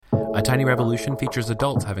A Tiny Revolution features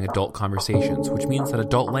adults having adult conversations, which means that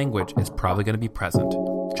adult language is probably going to be present,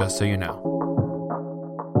 just so you know.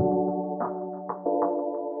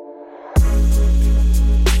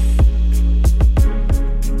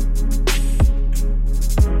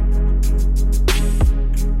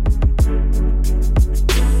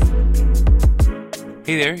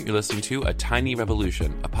 Hey there, you're listening to A Tiny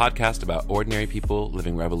Revolution, a podcast about ordinary people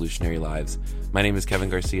living revolutionary lives. My name is Kevin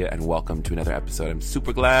Garcia, and welcome to another episode. I'm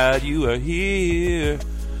super glad you are here.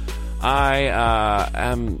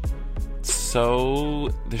 There's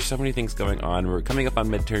so many things going on. We're coming up on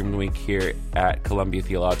midterm week here at Columbia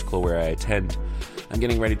Theological, where I attend. I'm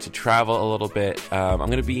getting ready to travel a little bit. I'm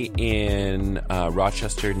going to be in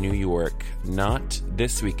Rochester, New York, not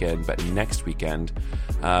this weekend, but next weekend,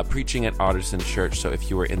 preaching at Otterson Church. So if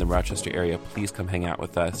you are in the Rochester area, please come hang out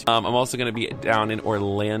with us. I'm also going to be down in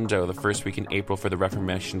Orlando the first week in April for the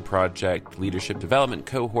Reformation Project Leadership Development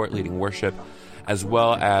Cohort, leading worship, as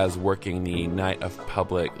well as working the night of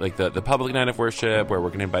public, like the public night of worship, where we're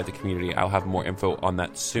going to invite the community. I'll have more info on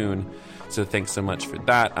that soon. So thanks so much for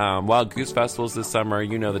that. Wild Goose Festivals this summer,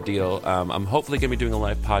 you know the deal. I'm hopefully going to be doing a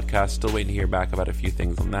live podcast. Still waiting to hear back about a few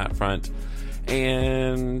things on that front.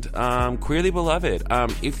 And Queerly Beloved.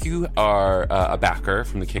 If you are a backer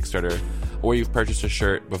from the Kickstarter, or you've purchased a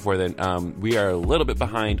shirt before then, we are a little bit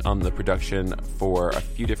behind on the production for a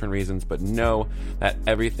few different reasons, but know that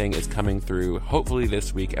everything is coming through hopefully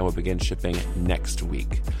this week and will begin shipping next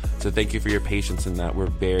week. So thank you for your patience in that. We're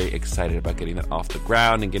very excited about getting that off the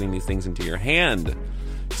ground and getting these things into your hand.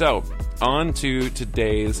 So on to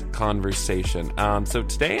today's conversation. So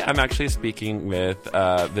today I'm actually speaking with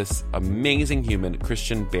this amazing human,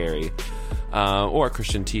 Christian Berry, or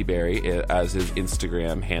Christian T. Berry, as his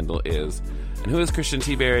Instagram handle is. And who is Christian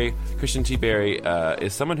T. Berry? Christian T. Berry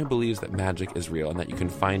is someone who believes that magic is real and that you can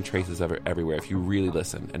find traces of it everywhere if you really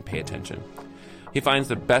listen and pay attention. He finds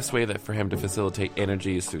the best way for him to facilitate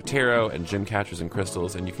energies through tarot and gem catchers and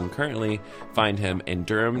crystals, and you can currently find him in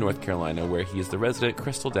Durham, North Carolina, where he is the resident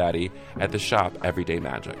crystal daddy at the shop Everyday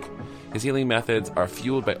Magic. His healing methods are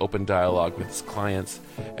fueled by open dialogue with his clients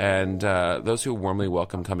and those who warmly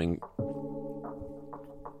welcome coming.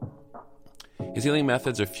 His healing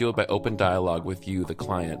methods are fueled by open dialogue with you, the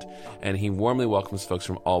client, and he warmly welcomes folks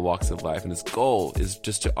from all walks of life. And his goal is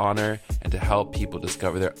just to honor and to help people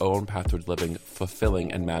discover their own path towards living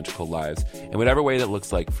fulfilling and magical lives in whatever way that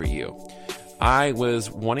looks like for you. I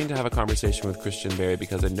was wanting to have a conversation with Christian Berry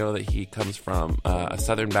because I know that he comes from a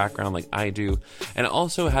Southern background like I do, and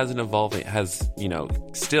also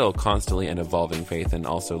still constantly an evolving faith, and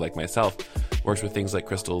also, like myself, works with things like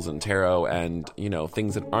crystals and tarot and,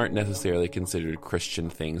 things that aren't necessarily considered Christian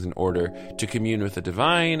things in order to commune with the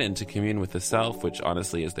divine and to commune with the self, which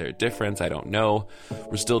honestly, is there a difference? I don't know.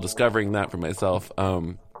 We're still discovering that for myself.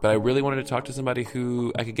 But I really wanted to talk to somebody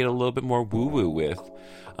who I could get a little bit more woo-woo with.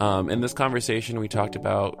 In this conversation, we talked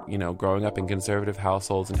about, growing up in conservative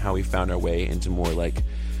households and how we found our way into more like,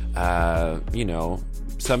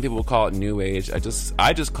 some people call it new age. I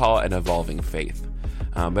just call it an evolving faith.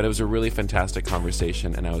 But it was a really fantastic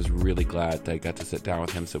conversation, and I was really glad that I got to sit down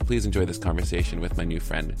with him. So please enjoy this conversation with my new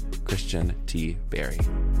friend, Christian T. Berry.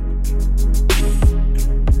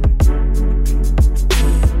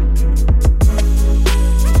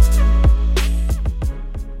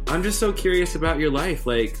 I'm just so curious about your life.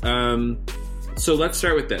 So let's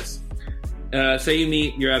start with this. Say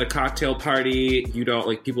you're at a cocktail party,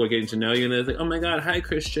 people are getting to know you, and they're like, oh my God, hi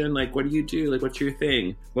Christian, what do you do? What's your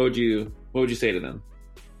thing? What would you say to them?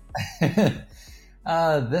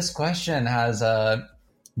 This question has,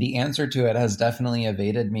 the answer to it has definitely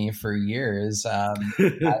evaded me for years. I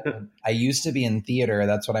used to be in theater.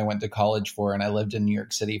 That's what I went to college for. And I lived in New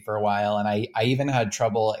York City for a while. And I even had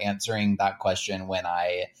trouble answering that question when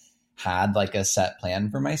I had a set plan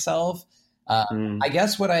for myself. I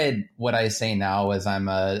guess what I say now is I'm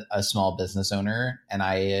a small business owner, and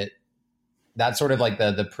that's sort of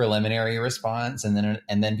the preliminary response. And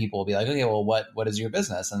then people will be like, okay, well, what is your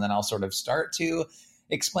business? And then I'll sort of start to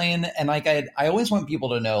explain. And I always want people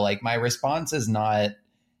to know, my response is not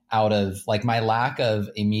out of my lack of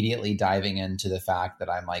immediately diving into the fact that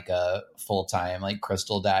I'm a full-time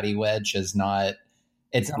crystal daddy witch is not,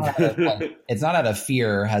 it's not out of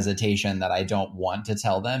fear or hesitation that I don't want to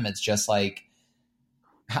tell them. It's just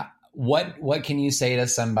what can you say to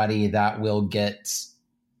somebody that will get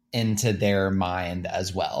into their mind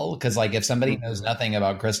as well? Because if somebody knows nothing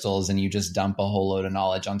about crystals and you just dump a whole load of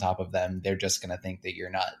knowledge on top of them, they're just going to think that you're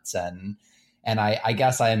nuts. And I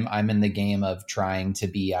guess I'm in the game of trying to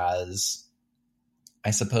be as,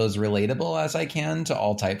 I suppose, relatable as I can to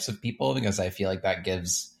all types of people, because I feel like that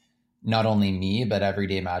gives not only me, but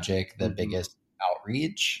Everyday Magic, the biggest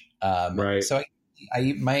outreach. Right. So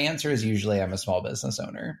my answer is usually I'm a small business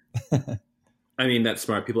owner. I mean, that's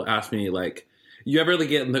smart. People ask me, like, you ever like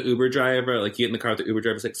get in the Uber driver, like you get in the car with the Uber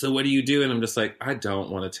driver, it's like, so what do you do? And I'm just like, I don't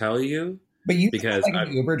want to tell you. But you, because like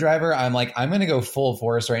an Uber driver, I'm like, I'm going to go full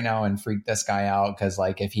force right now and freak this guy out. Cause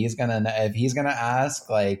like, if he's going to ask,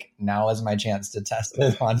 like, now is my chance to test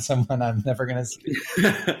it on someone I'm never going to see.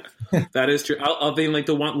 That is true. I'll think like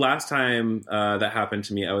the one last time that happened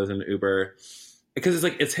to me, I was in Uber, because it's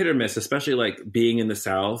like, it's hit or miss, especially like being in the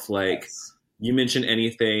South, like you mention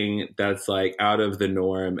anything that's like out of the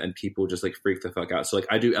norm and people just like freak the fuck out. So like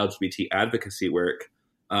I do LGBT advocacy work,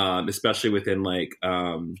 especially within like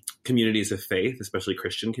communities of faith, especially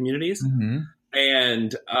Christian communities. Mm-hmm.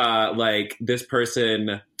 And like this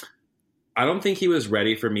person, I don't think he was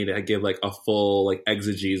ready for me to give like a full like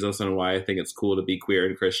exegesis on why I think it's cool to be queer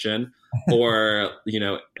and Christian, or you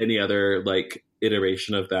know, any other like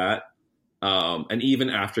iteration of that. And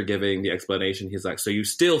even after giving the explanation, he's like, so you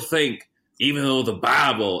still think, even though the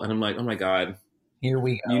Bible, and I'm like, oh my God, here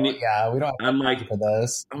we go. We don't have I'm like, for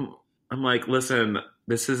this. I'm like, listen,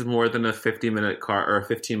 this is more than a 15-minute car or a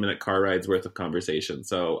 15-minute car ride's worth of conversation.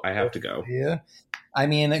 So I have to go. Yeah. I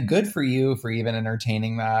mean, good for you for even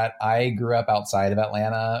entertaining that. I grew up outside of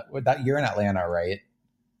Atlanta. You're in Atlanta, right?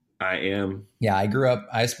 I am. Yeah,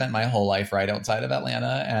 I spent my whole life right outside of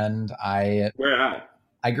Atlanta, and Where at?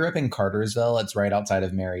 I grew up in Cartersville. It's right outside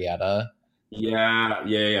of Marietta. Yeah.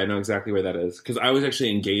 I know exactly where that is, because I was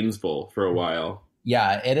actually in Gainesville for a while.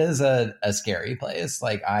 Yeah, it is a scary place.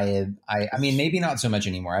 Like I mean, maybe not so much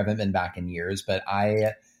anymore. I haven't been back in years, but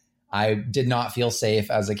I did not feel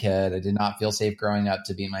safe as a kid. I did not feel safe growing up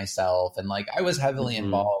to be myself. And like, I was heavily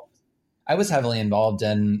involved. I was heavily involved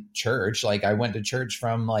in church. Like I went to church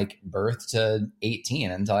from like birth to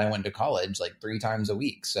 18 until I went to college, like 3 times a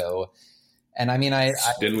week. So, and I mean,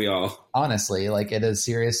 didn't we all? Honestly, like it is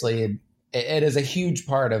seriously, it is a huge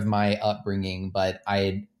part of my upbringing, but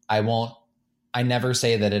I never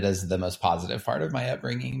say that it is the most positive part of my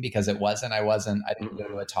upbringing, because it wasn't. I didn't go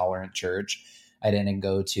to a tolerant church. I didn't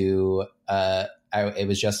go to, it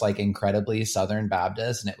was just like incredibly Southern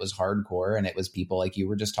Baptist, and it was hardcore, and it was people like you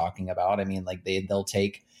were just talking about. I mean, like they'll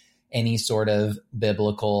take any sort of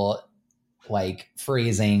biblical like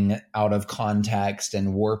phrasing out of context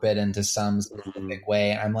and warp it into some specific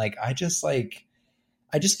way. And I'm like, I just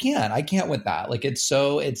can't. I can't with that. Like it's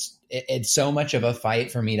so much of a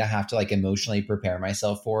fight for me to have to like emotionally prepare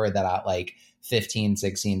myself for that at like 15,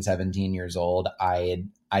 16, 17 years old. I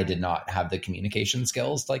did not have the communication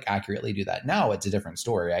skills to like accurately do that. Now it's a different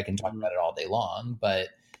story. I can talk about it all day long, but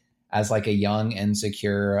as like a young,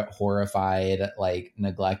 insecure, horrified, like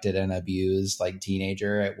neglected and abused like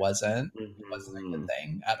teenager, it wasn't a good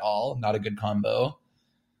thing at all. Not a good combo.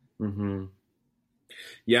 Mm-hmm.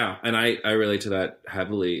 Yeah. And I relate to that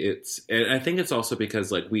heavily. And I think it's also because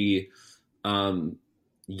like we,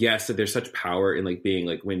 yes, that there's such power in like being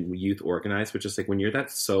like when youth organize, but just like when you're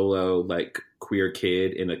that solo, like queer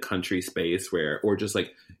kid in a country space or just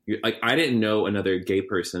like, I didn't know another gay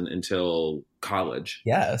person until college.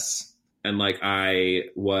 Yes. And like, I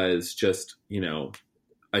was just,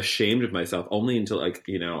 ashamed of myself only until like,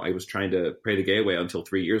 I was trying to pray the gay away until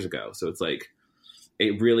 3 years ago. So it's like,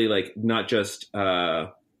 it really like not just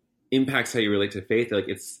impacts how you relate to faith, like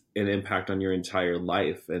it's an impact on your entire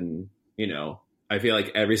life. And, I feel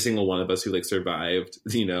like every single one of us who like survived,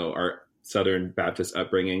 our Southern Baptist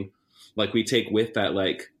upbringing, like we take with that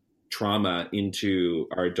like trauma into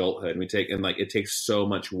our adulthood. And like, it takes so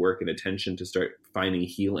much work and attention to start finding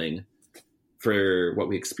healing for what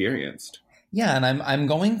we experienced. Yeah. And I'm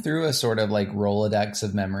going through a sort of like Rolodex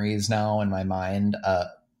of memories now in my mind,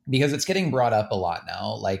 because it's getting brought up a lot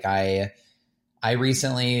now. Like I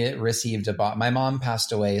recently received my mom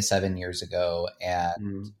passed away 7 years ago,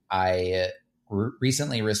 and I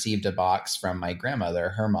recently received a box from my grandmother,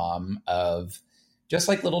 her mom, of just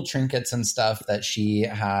like little trinkets and stuff that she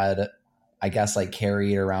had, I guess, like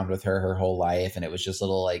carried around with her whole life. And it was just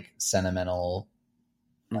little like sentimental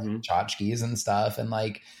like, tchotchkes and stuff. And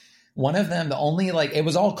like one of them, it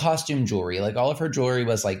was all costume jewelry. Like all of her jewelry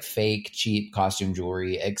was like fake, cheap costume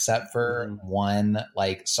jewelry, except for one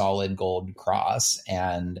like solid gold cross.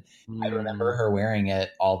 And I remember her wearing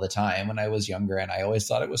it all the time when I was younger. And I always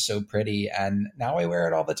thought it was so pretty. And now I wear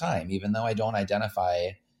it all the time, even though I don't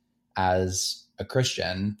identify as a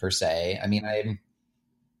Christian per se. I mean,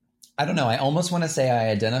 I don't know. I almost want to say I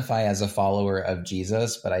identify as a follower of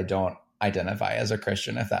Jesus, but I don't identify as a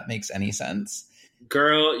Christian, if that makes any sense.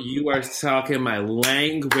 Girl, you are talking my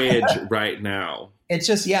language right now. It's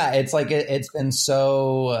just, yeah, it's like it's been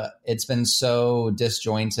so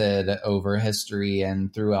disjointed over history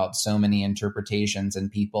and throughout so many interpretations and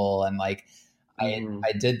people. And like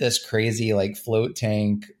I did this crazy like float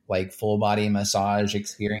tank, like full body massage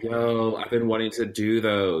experience. Yo, I've been wanting to do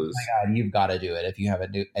those. Oh my God, you've got to do it if you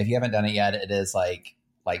haven't done it yet. It is like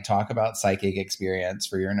talk about psychic experience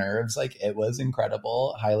for your nerves. Like it was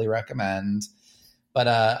incredible. Highly recommend. But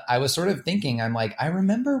I was sort of thinking, I'm like, I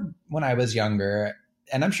remember when I was younger,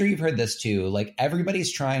 and I'm sure you've heard this too, like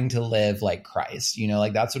everybody's trying to live like Christ, you know,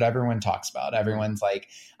 like that's what everyone talks about. Everyone's like,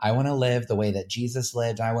 I want to live the way that Jesus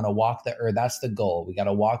lived. I want to walk the earth. That's the goal. We got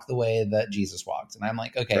to walk the way that Jesus walked. And I'm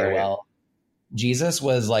like, okay, Right. well, Jesus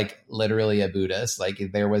was like literally a Buddhist. Like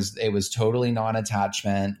it was totally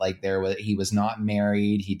non-attachment. Like he was not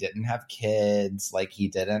married. He didn't have kids. Like he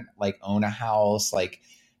didn't like own a house. Like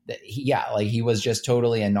he was just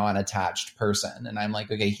totally a non-attached person. And I'm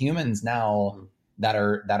like, okay, humans now that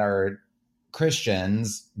are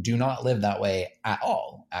Christians do not live that way at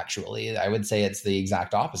all. Actually, I would say it's the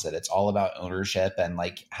exact opposite. It's all about ownership and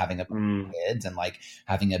like having a kids and like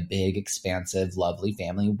having a big, expansive, lovely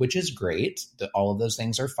family, which is great. All of those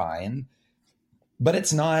things are fine. But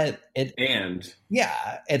it's not it. And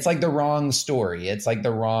yeah, it's like the wrong story. It's like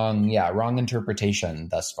the wrong interpretation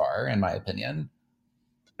thus far, in my opinion.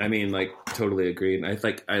 I mean, like, totally agreed. And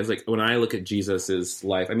I was like, when I look at Jesus's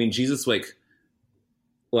life, I mean, Jesus, first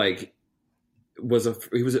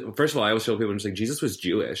of all, I always tell people, just like, Jesus was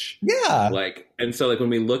Jewish. Yeah. Like, and so like, when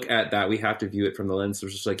we look at that, we have to view it from the lens of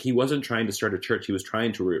just like, he wasn't trying to start a church. He was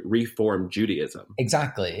trying to reform Judaism.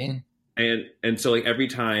 Exactly. And so like every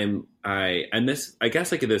time I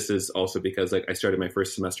guess like this is also because like I started my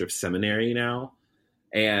first semester of seminary now.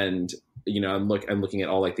 And, you know, I'm looking at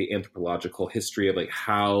all like the anthropological history of like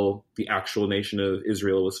how the actual nation of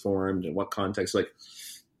Israel was formed and what context, like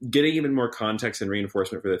getting even more context and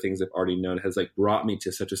reinforcement for the things I've already known has like brought me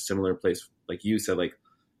to such a similar place. Like you said, like,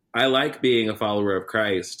 I like being a follower of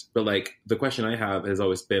Christ, but like the question I have has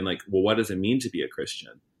always been like, well, what does it mean to be a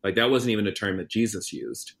Christian? Like that wasn't even a term that Jesus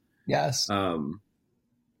used. Yes. And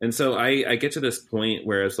so I get to this point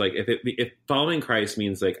where it's like, if following Christ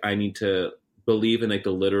means like, I need to believe in like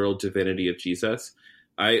the literal divinity of Jesus.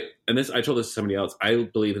 I told this to somebody else. I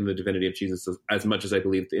believe in the divinity of Jesus as much as I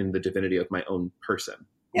believe in the divinity of my own person,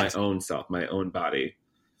 yes, my own self, my own body.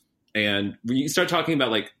 And when you start talking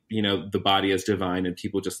about like, you know, the body as divine and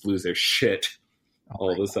people just lose their shit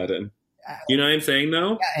all of a sudden. You know what I'm saying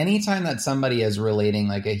though? Yeah, anytime that somebody is relating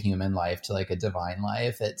like a human life to like a divine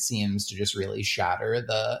life, it seems to just really shatter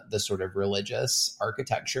the sort of religious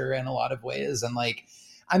architecture in a lot of ways. And like,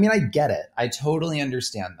 I mean, I get it. I totally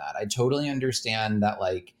understand that. I totally understand that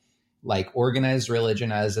like organized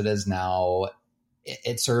religion as it is now,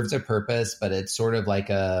 it serves a purpose, but it's sort of like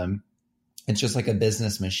it's just like a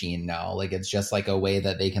business machine now. Like it's just like a way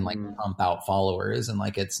that they can like pump out followers, and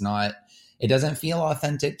like it doesn't feel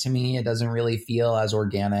authentic to me. It doesn't really feel as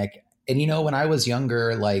organic. And you know, when I was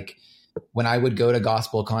younger, like when I would go to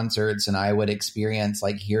gospel concerts and I would experience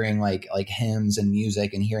like hearing like hymns and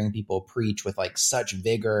music and hearing people preach with like such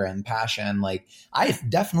vigor and passion, like I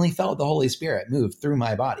definitely felt the Holy Spirit move through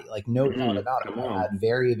my body. Like no doubt about it. I had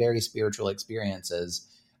very, very spiritual experiences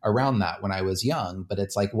around that when I was young. But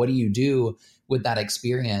it's like, what do you do with that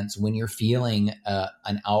experience when you're feeling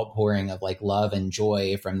an outpouring of like love and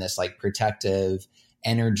joy from this like protective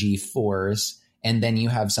energy force? And then you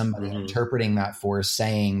have somebody interpreting that force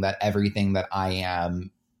saying that everything that I am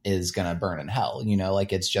is going to burn in hell, you know,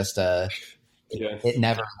 like it's just it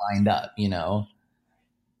never lined up, you know?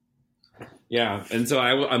 Yeah. And so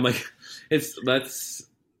I'm like,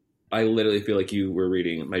 I literally feel like you were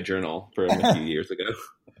reading my journal from a few years ago.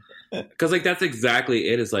 Because like that's exactly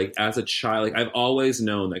it. Is like as a child, like I've always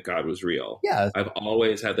known that God was real. Yeah, I've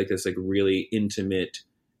always had like this like really intimate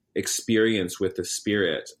experience with the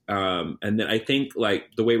Spirit. And then I think like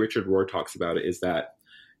the way Richard Rohr talks about it is that,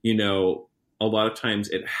 you know, a lot of times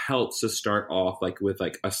it helps to start off like with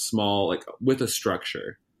like a small like with a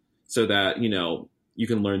structure, so that you know you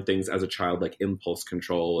can learn things as a child like impulse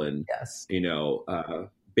control and you know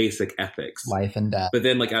basic ethics, life and death. But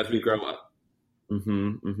then like as we grow up.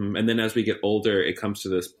 And then as we get older, it comes to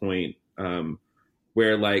this point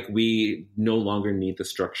where like we no longer need the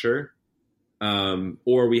structure,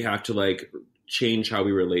 or we have to like change how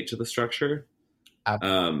we relate to the structure.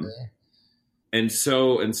 And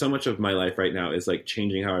so much of my life right now is like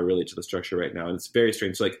changing how I relate to the structure right now. And it's very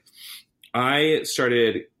strange. So, like I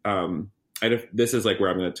started, this is like where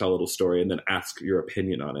I'm going to tell a little story and then ask your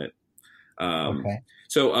opinion on it. Okay.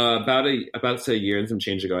 So about a year and some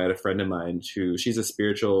change ago, I had a friend of mine she's a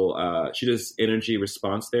spiritual, she does energy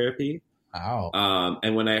response therapy. Wow.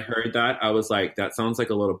 And when I heard that, I was like, that sounds like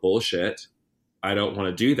a lot of bullshit. I don't want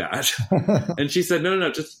to do that. And she said,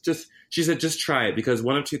 no, she said, just try it, because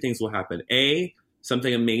one of two things will happen. A,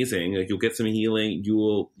 something amazing, like you'll get some healing,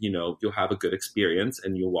 you'll have a good experience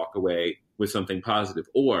and you'll walk away with something positive,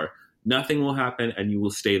 or nothing will happen and you will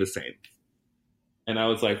stay the same. And I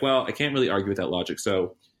was like, well, I can't really argue with that logic.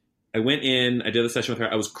 So I went in, I did the session with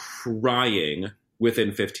her. I was crying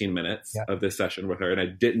within 15 minutes of this session with her. And I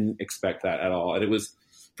didn't expect that at all. And it was,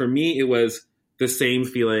 for me, it was the same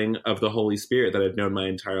feeling of the Holy Spirit that I've known my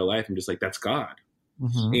entire life. I'm just like, that's God.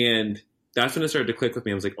 Mm-hmm. And that's when it started to click with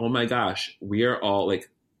me. I was like, oh my gosh, we are all like,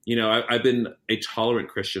 I've been a tolerant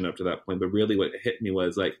Christian up to that point, but really what hit me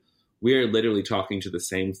was like, we are literally talking to the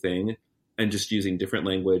same thing and just using different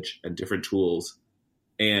language and different tools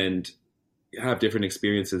and have different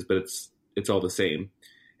experiences, but it's all the same.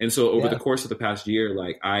 And so over the course of the past year,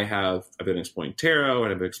 like I've been exploring tarot,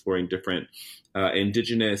 and I've been exploring different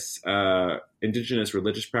indigenous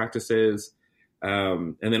religious practices,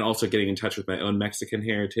 and then also getting in touch with my own Mexican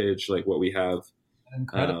heritage, like what we have.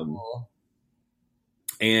 Incredible.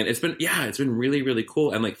 And it's been really, really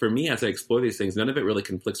cool. And like for me, as I explore these things, none of it really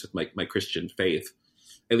conflicts with my Christian faith,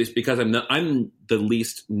 at least because I'm the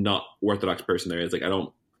least not Orthodox person there is. Like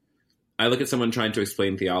I look at someone trying to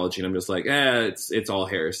explain theology and I'm just like, it's all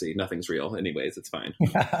heresy. Nothing's real. Anyways, it's fine.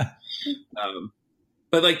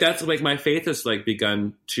 But like, that's like, my faith has like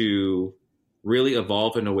begun to really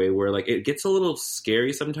evolve in a way where like, it gets a little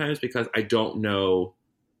scary sometimes because I don't know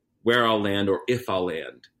where I'll land or if I'll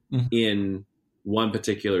land in one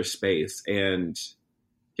particular space. And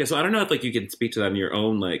so I don't know if like you can speak to that in your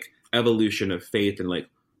own like evolution of faith and like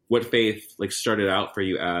what faith like started out for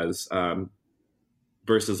you as,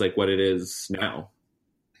 versus like what it is now.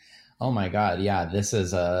 Oh my God. Yeah. This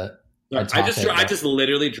is a I just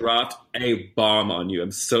literally dropped a bomb on you.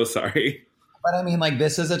 I'm so sorry. But I mean, like,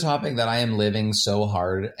 this is a topic that I am living so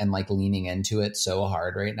hard and like leaning into it so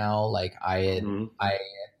hard right now. Like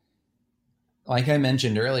like I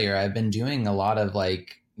mentioned earlier, I've been doing a lot of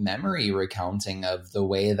like memory recounting of the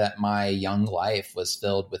way that my young life was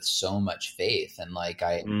filled with so much faith. And like,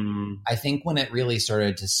 I think when it really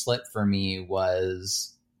started to slip for me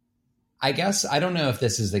was, I guess, I don't know if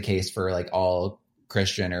this is the case for like all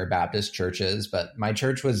Christian or Baptist churches, but my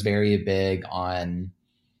church was very big on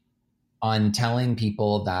telling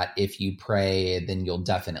people that if you pray, then you'll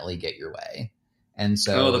definitely get your way. And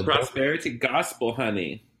so the prosperity gospel,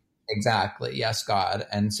 honey. Exactly. Yes, God.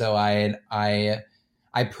 And so I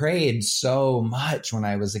prayed so much when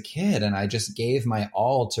I was a kid, and I just gave my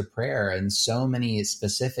all to prayer, and so many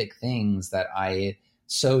specific things that I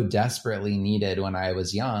so desperately needed when I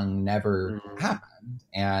was young never happened.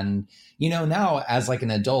 And, now as like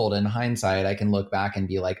an adult, in hindsight, I can look back and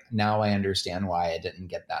be like, now I understand why I didn't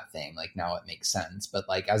get that thing. Like now it makes sense. But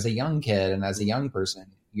like as a young kid and as a young person,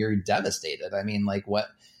 you're devastated. I mean, like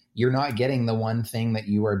you're not getting the one thing that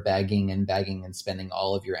you are begging and spending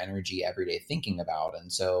all of your energy every day thinking about.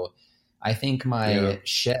 And so I think my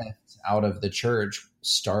shift out of the church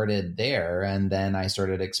started there. And then I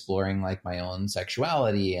started exploring like my own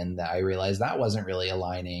sexuality, and I realized that wasn't really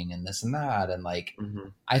aligning, and this and that. And like,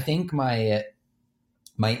 I think my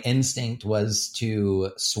instinct was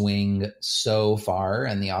to swing so far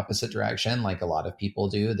in the opposite direction. Like a lot of people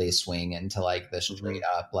do, they swing into like the straight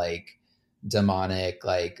up, like demonic,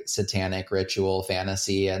 like satanic ritual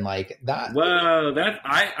fantasy and like that. Whoa,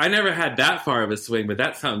 I never had that far of a swing, but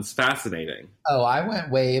that sounds fascinating. Oh, I went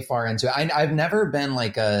way far into it. I've never been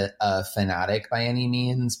like a fanatic by any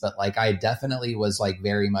means, but like I definitely was like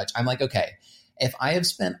very much, I'm like, okay, if I have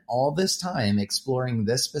spent all this time exploring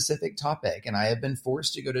this specific topic and I have been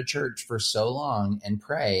forced to go to church for so long and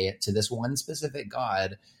pray to this one specific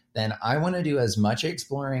God, then I want to do as much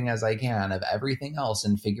exploring as I can of everything else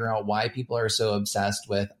and figure out why people are so obsessed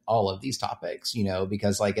with all of these topics,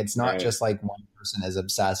 because like, it's not just like one person is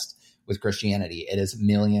obsessed with Christianity. It is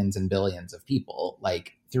millions and billions of people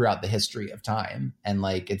like throughout the history of time. And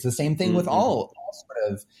like, it's the same thing with all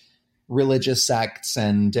sort of religious sects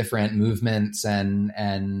and different movements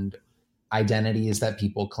and identities that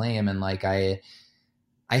people claim. And like, I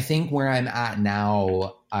think where I'm at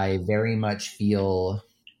now, I very much feel,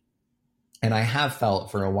 and I have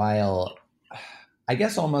felt for a while, I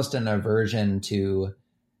guess almost an aversion to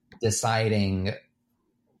deciding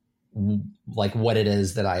like what it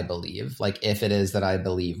is that I believe, like if it is that I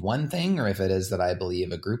believe one thing or if it is that I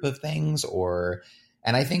believe a group of things,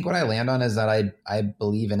 and I think what I land on is that I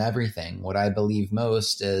believe in everything. What I believe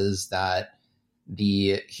most is that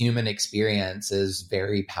the human experience is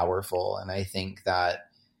very powerful. And I think that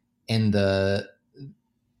in the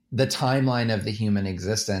the timeline of the human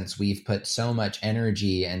existence, we've put so much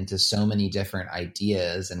energy into so many different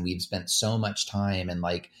ideas, and we've spent so much time, and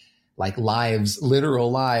like lives,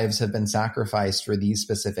 literal lives have been sacrificed for these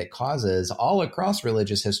specific causes all across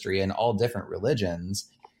religious history and all different religions.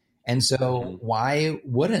 And so why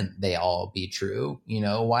wouldn't they all be true? You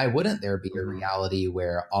know, why wouldn't there be a reality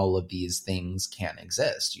where all of these things can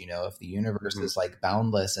exist? You know, if the universe is like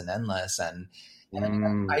boundless and endless, and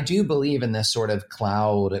I do believe in this sort of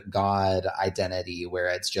cloud God identity where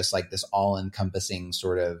it's just like this all encompassing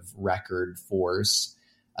sort of record force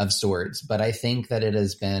of sorts. But I think that it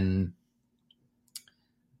has been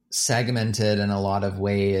segmented in a lot of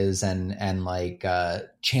ways, and like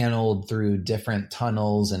channeled through different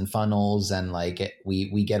tunnels and funnels, and like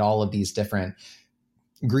we get all of these different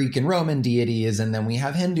Greek and Roman deities, and then we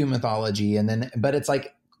have Hindu mythology, and then but it's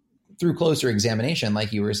like through closer examination,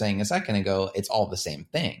 like you were saying a second ago, it's all the same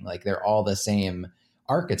thing. Like they're all the same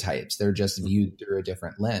archetypes. They're just viewed through a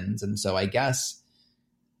different lens. And so I guess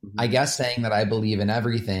saying that I believe in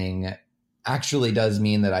everything actually does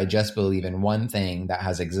mean that I just believe in one thing that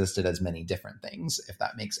has existed as many different things, if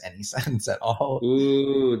that makes any sense at all.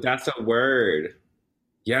 Ooh, that's a word.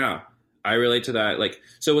 Yeah, I relate to that. Like,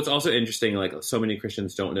 so what's also interesting, like so many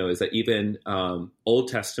Christians don't know, is that even Old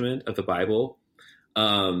Testament of the Bible,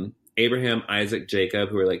 Abraham, Isaac, Jacob,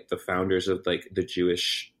 who are like the founders of like the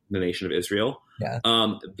nation of Israel. Yeah.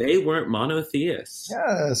 They weren't monotheists.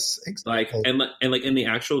 Yes, exactly. Like, and like in the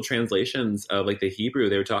actual translations of like the Hebrew,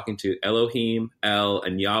 they were talking to Elohim, El,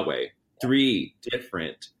 and Yahweh, three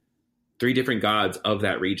different gods of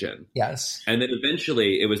that region. Yes. And then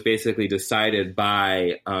eventually it was basically decided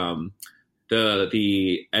by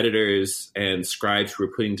the editors and scribes who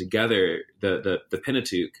were putting together the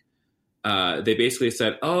Pentateuch. They basically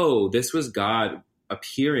said, oh, this was God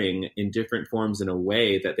appearing in different forms in a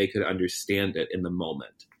way that they could understand it in the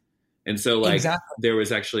moment. And so like there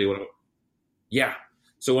was actually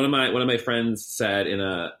so one of my friends said in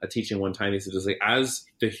a teaching one time, he said, just like, as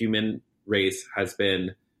the human race has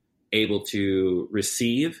been able to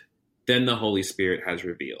receive, then the Holy Spirit has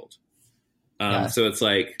revealed. So it's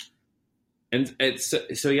like, and it's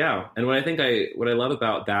so yeah. And what I love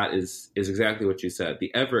about that is exactly what you said,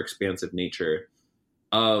 the ever expansive nature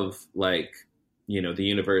of like, you know, the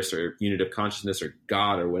universe or unit of consciousness or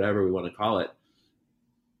God or whatever we want to call it.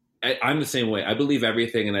 I'm the same way. I believe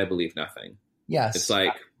everything and I believe nothing. Yes. It's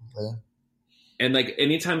like, and like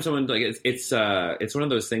anytime someone like it's one of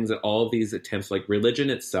those things that all of these attempts, like religion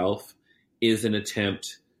itself is an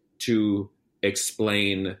attempt to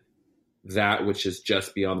explain that which is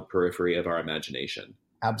just beyond the periphery of our imagination.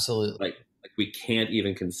 Absolutely. Like we can't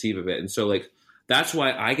even conceive of it. And so like, that's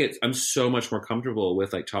why I'm so much more comfortable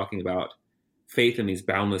with like talking about faith in these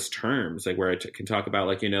boundless terms, like where I can talk about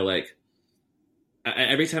like, you know, like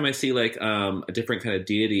every time I see like a different kind of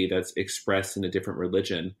deity that's expressed in a different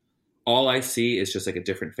religion, all I see is just like a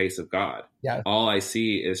different face of God. Yeah. All I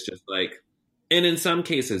see is just like, and in some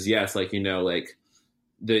cases, yes, like, you know, like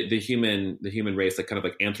the human race, like kind of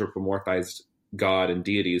like anthropomorphized God and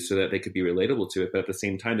deities so that they could be relatable to it. But at the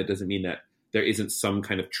same time, that doesn't mean that there isn't some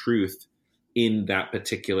kind of truth in that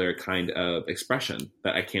particular kind of expression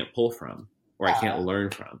that I can't pull from or I can't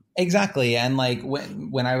learn from. Exactly. And like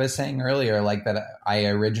when I was saying earlier, like that I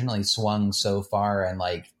originally swung so far and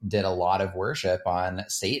like did a lot of worship on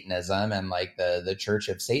Satanism and like the Church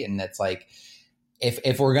of Satan, it's like,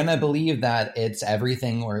 if we're going to believe that it's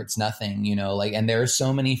everything or it's nothing, you know, like, and there are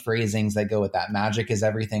so many phrasings that go with that. Magic is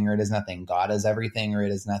everything or it is nothing. God is everything or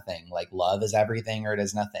it is nothing. Like love is everything or it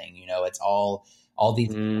is nothing. You know, it's all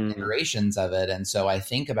these iterations of it. And so I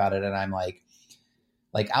think about it and I'm like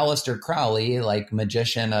Aleister Crowley, like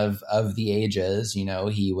magician of the ages, you know,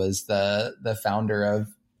 he was the founder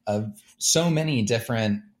of so many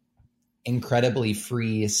different incredibly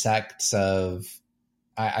free sects of,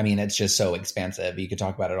 I mean, it's just so expansive. You could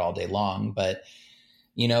talk about it all day long, but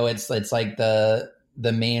you know, it's like the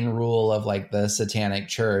main rule of like the Satanic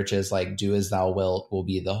Church is like, do as thou wilt will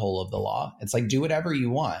be the whole of the law. It's like, do whatever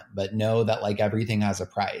you want, but know that like everything has a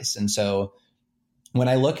price. And so when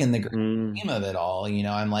I look in the scheme of it all, you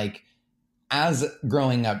know, I'm like, as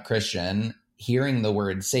growing up Christian, hearing the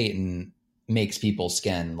word Satan makes people's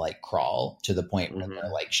skin like crawl to the point where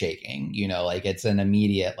they're like shaking, you know, like it's an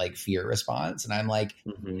immediate like fear response. And I'm like,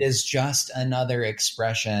 it is just another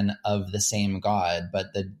expression of the same God,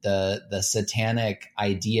 but the satanic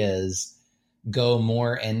ideas go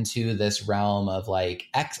more into this realm of like,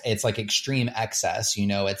 it's like extreme excess, you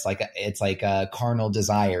know, it's like carnal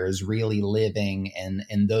desires really living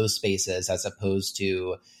in those spaces as opposed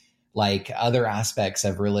to like other aspects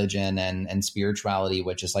of religion and spirituality,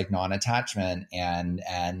 which is like non-attachment and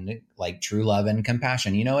like true love and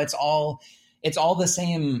compassion. You know, it's all the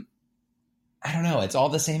same. I don't know. It's all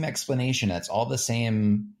the same explanation. It's all the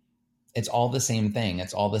same thing.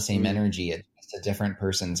 It's all the same energy. It's just a different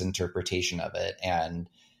person's interpretation of it. And,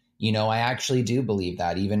 you know, I actually do believe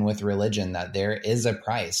that even with religion, that there is a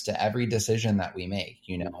price to every decision that we make,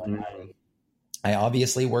 you know. I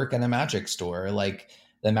obviously work in a magic store. Like,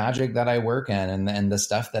 the magic that I work in and the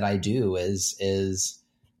stuff that I do is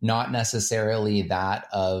not necessarily that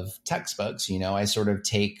of textbooks. You know, I sort of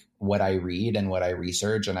take what I read and what I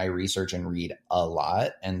research, and I research and read a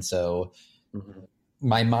lot. And so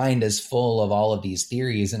my mind is full of all of these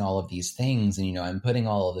theories and all of these things. And, you know, I'm putting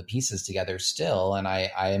all of the pieces together still. And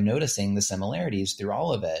I am noticing the similarities through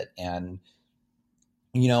all of it. And,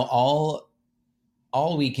 you know,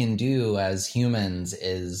 all we can do as humans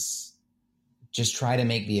is just try to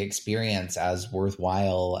make the experience as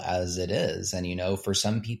worthwhile as it is. And, you know, for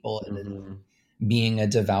some people, being a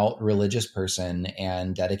devout religious person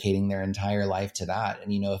and dedicating their entire life to that.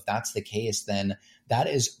 And, you know, if that's the case, then that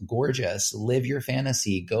is gorgeous. Live your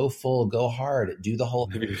fantasy, go full, go hard, do the whole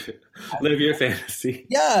thing. Live your fantasy.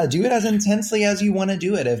 Yeah. Do it as intensely as you want to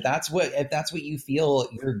do it. If that's what you feel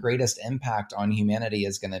your greatest impact on humanity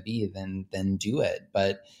is going to be, then do it.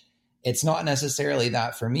 But it's not necessarily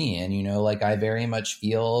that for me. And, you know, like, I very much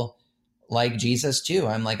feel like Jesus too.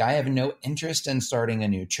 I'm like, I have no interest in starting a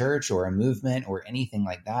new church or a movement or anything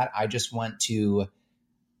like that. I just want to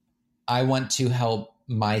help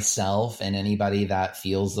myself and anybody that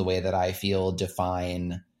feels the way that I feel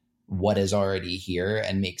define what is already here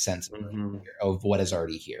and make sense of what is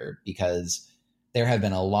already here. Because there have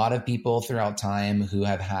been a lot of people throughout time who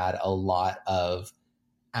have had a lot of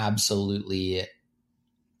absolutely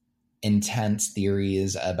intense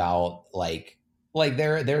theories about like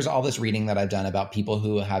there's all this reading that I've done about people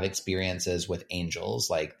who have experiences with angels,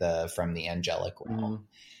 like from the angelic realm.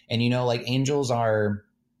 And, you know, like, angels are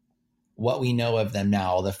what we know of them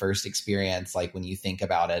now. The first experience, like, when you think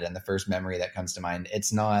about it and the first memory that comes to mind,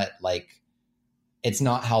 it's not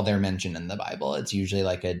how they're mentioned in the Bible. It's usually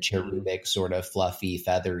like a cherubic sort of fluffy,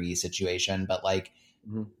 feathery situation. But like,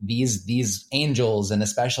 these angels, and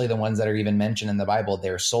especially the ones that are even mentioned in the Bible,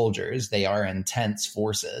 they're soldiers. They are intense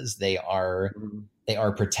forces. They are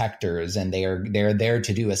protectors, and they're there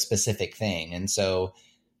to do a specific thing. And so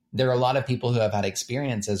there are a lot of people who have had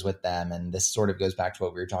experiences with them. And this sort of goes back to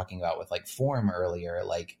what we were talking about with like form earlier.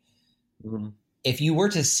 Like, if you were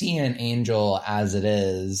to see an angel as it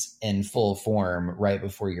is in full form right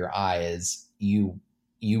before your eyes, you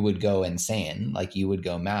would go insane. Like, you would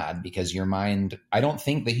go mad, because your mind, I don't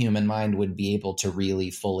think the human mind would be able to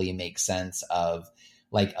really fully make sense of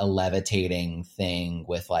like a levitating thing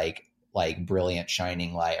with like brilliant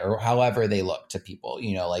shining light, or however they look to people,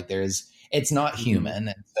 you know, like it's not human.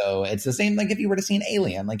 And so it's the same, like, if you were to see an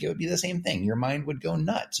alien, like, it would be the same thing. Your mind would go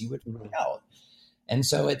nuts. You would freak out. And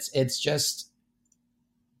so it's just,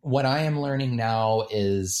 what I am learning now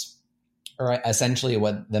is, or essentially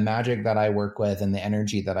what the magic that I work with and the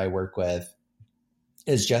energy that I work with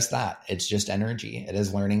is just that. It's just energy. It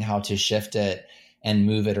is learning how to shift it and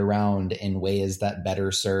move it around in ways that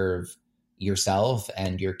better serve yourself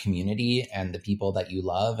and your community and the people that you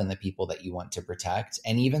love and the people that you want to protect,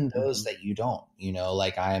 and even those that you don't. You know,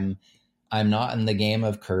 like, I'm not in the game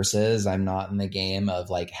of curses. I'm not in the game of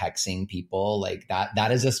like hexing people. Like,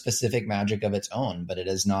 that is a specific magic of its own, but it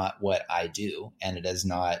is not what I do. And it is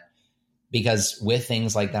not, because with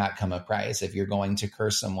things like that come a price. If you're going to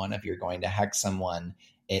curse someone, if you're going to hex someone,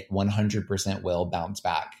 it 100% will bounce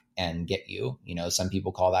back and get you. You know, some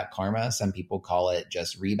people call that karma. Some people call it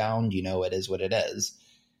just rebound. You know, it is what it is.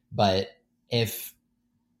 But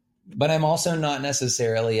I'm also not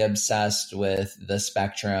necessarily obsessed with the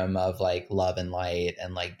spectrum of like love and light,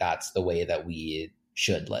 and like, that's the way that we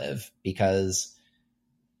should live, because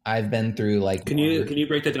I've been through like. Can you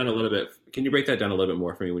break that down a little bit? Can you break that down a little bit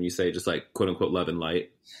more for me when you say just like quote unquote love and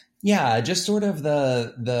light? Yeah, just sort of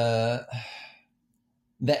the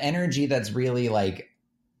energy that's really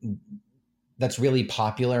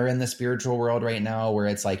popular in the spiritual world right now, where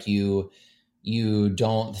it's like you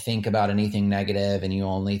don't think about anything negative and you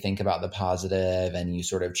only think about the positive, and you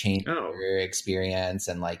sort of change your experience,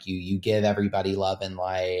 and like you give everybody love and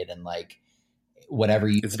light, and like whatever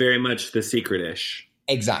you. It's very much The Secret-ish.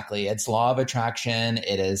 Exactly. It's law of attraction.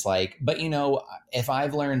 It is like, but you know, if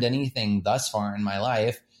I've learned anything thus far in my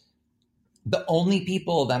life, the only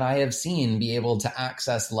people that I have seen be able to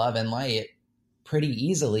access love and light pretty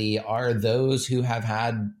easily are those who have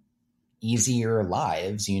had easier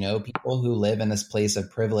lives, you know, people who live in this place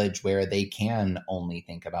of privilege where they can only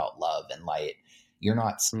think about love and light. You're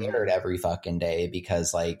not scared every fucking day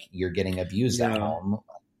because like you're getting abused at home.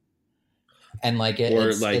 And like go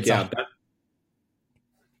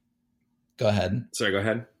ahead. Sorry, go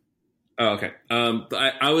ahead. Oh, okay.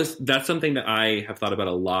 That's something that I have thought about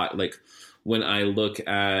a lot. Like when I look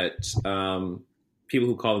at people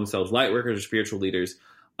who call themselves light workers or spiritual leaders,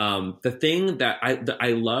 the thing that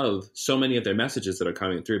I love so many of their messages that are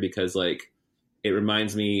coming through, because like it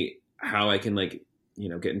reminds me how I can like, you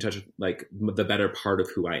know, get in touch with like the better part of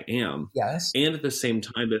who I am. Yes. And at the same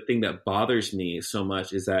time, the thing that bothers me so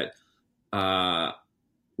much is that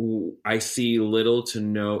I see little to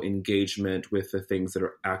no engagement with the things that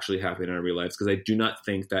are actually happening in our real lives, because I do not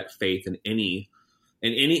think that faith in any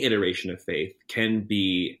iteration of faith can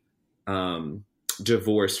be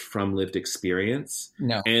divorced from lived experience.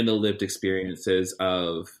 No. And the lived experiences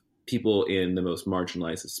of people in the most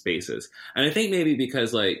marginalized of spaces. And I think maybe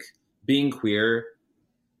because like being queer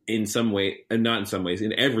in some way, and not in some ways,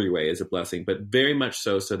 in every way is a blessing, but very much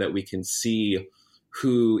so that we can see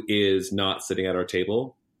who is not sitting at our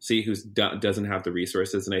table, see who doesn't have the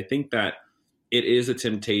resources. And I think that it is a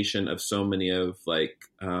temptation of so many of like,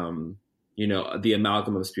 you know, the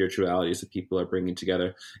amalgam of spiritualities that people are bringing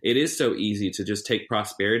together. It is so easy to just take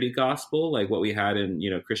prosperity gospel, like what we had in, you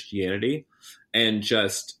know, Christianity, and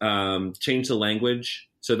just change the language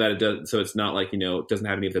so that it does, so it's not like, you know, it doesn't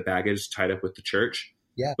have any of the baggage tied up with the church,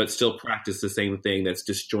 but still practice the same thing that's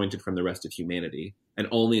disjointed from the rest of humanity and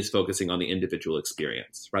only is focusing on the individual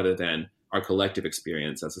experience rather than our collective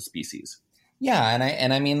experience as a species. Yeah.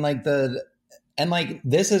 And I mean, like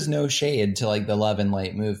this is no shade to like the love and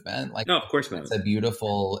light movement. Like, no, of course not. It's a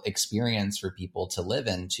beautiful experience for people to live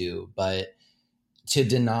into, but to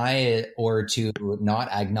deny it or to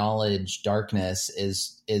not acknowledge darkness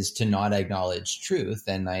is to not acknowledge truth.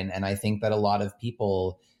 And I think that a lot of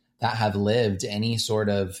people that have lived any sort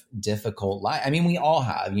of difficult life, I mean, we all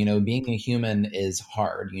have, you know, being a human is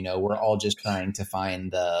hard. You know, we're all just trying to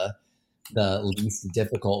find the least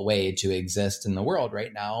difficult way to exist in the world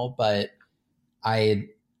right now. But I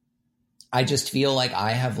just feel like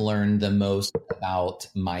I have learned the most about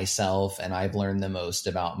myself, and I've learned the most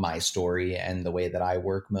about my story and the way that I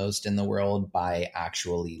work most in the world by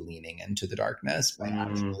actually leaning into the darkness, by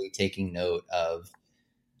actually taking note of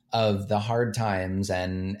the hard times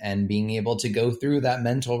and being able to go through that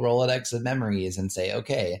mental Rolodex of memories and say,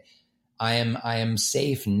 okay, I am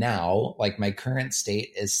safe now. Like my current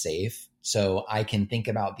state is safe. So I can think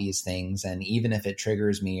about these things. And even if it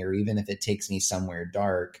triggers me, or even if it takes me somewhere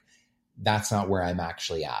dark, that's not where I'm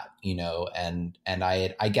actually at, you know? And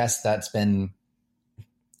I guess that's been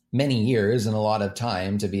many years and a lot of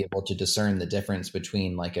time to be able to discern the difference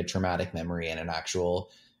between like a traumatic memory and an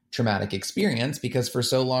actual traumatic experience, because for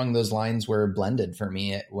so long those lines were blended for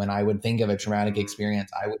me. When I would think of a traumatic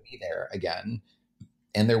experience, I would be there again,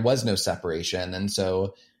 and there was no separation. And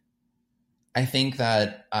so I think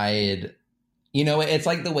that you know, it's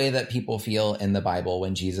like the way that people feel in the Bible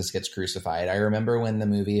when Jesus gets crucified. I remember when the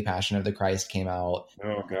movie Passion of the Christ came out.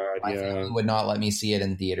 Oh God, my family would not let me see it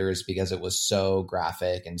in theaters because it was so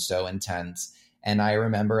graphic and so intense. And I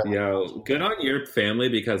remember, good on your family,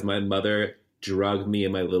 because my mother drugged me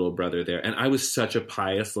and my little brother there, and I was such a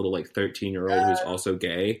pious little like 13-year-old who's also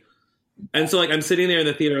gay. And so like I'm sitting there in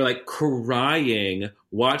the theater like crying,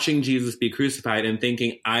 watching Jesus be crucified and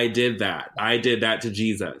thinking, I did that to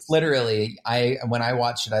Jesus. Literally, when I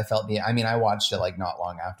watched it, I watched it like not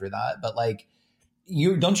long after that, but like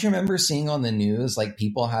don't you remember seeing on the news like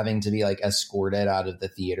people having to be like escorted out of the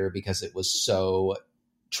theater because it was so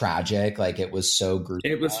tragic, like it was so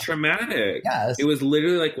gruesome. It was traumatic. Yes. It was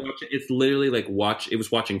literally like it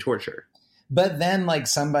was watching torture. But then like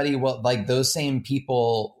somebody will, like those same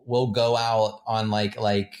people will go out on like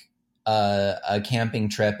a camping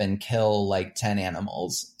trip and kill like 10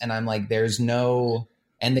 animals. And I'm like,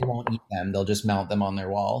 and they won't eat them. They'll just mount them on their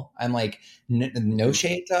wall. I'm like, no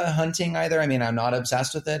shade to hunting either. I mean, I'm not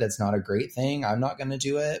obsessed with it. It's not a great thing. I'm not going to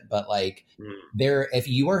do it. But like if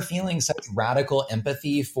you are feeling such radical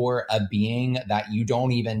empathy for a being that you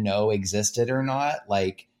don't even know existed or not,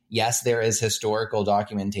 like, yes, there is historical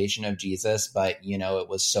documentation of Jesus, but, you know, it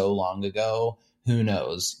was so long ago. Who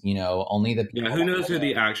knows? You know, only the people. Yeah, who knows who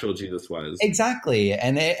the actual Jesus was? Exactly.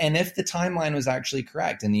 And if the timeline was actually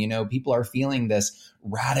correct, and, you know, people are feeling this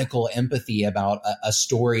radical empathy about a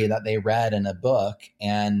story that they read in a book,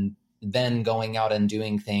 and then going out and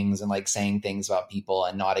doing things and like saying things about people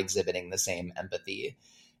and not exhibiting the same empathy.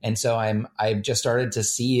 And so I've just started to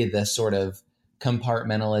see this sort of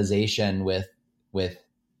compartmentalization with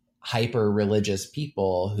hyper religious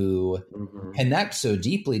people who connect so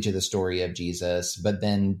deeply to the story of Jesus, but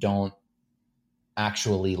then don't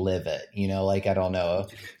actually live it. You know, like, I don't know.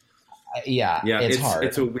 Yeah, it's hard.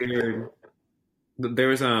 It's a weird.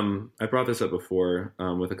 There's I brought this up before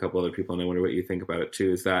with a couple other people, and I wonder what you think about it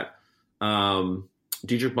too. Is that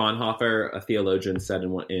Dietrich Bonhoeffer, a theologian, said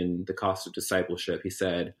in The Cost of Discipleship, he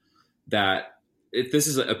said that this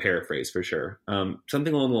is a paraphrase for sure,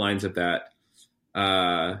 something along the lines of that.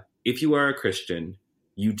 If you are a Christian,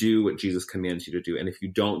 you do what Jesus commands you to do, and if you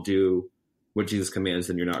don't do what Jesus commands,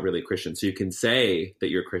 then you're not really a Christian. So you can say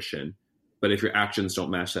that you're a Christian, but if your actions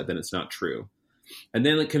don't match that, then it's not true. And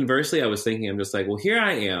then, like, conversely, I was thinking, I'm just like, well, here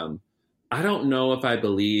I am. I don't know if I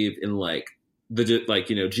believe in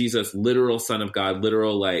Jesus, literal Son of God,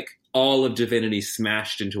 literal, like, all of divinity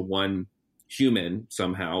smashed into one human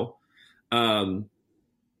somehow.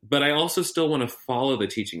 But I also still want to follow the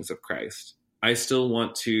teachings of Christ. I still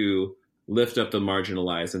want to lift up the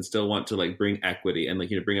marginalized and still want to, like, bring equity and, like,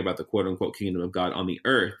 bring about the quote unquote kingdom of God on the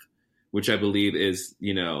earth, which I believe is,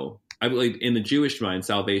 I believe in the Jewish mind,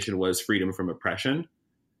 salvation was freedom from oppression.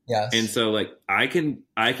 Yes. And so, like, I can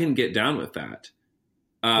get down with that.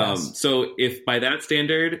 Yes. So if by that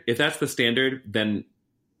standard, if that's the standard, then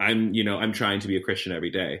I'm trying to be a Christian every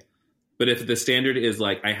day. But if the standard is,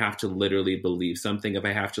 like, I have to literally believe something, if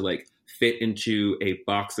I have to, like, fit into a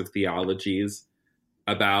box of theologies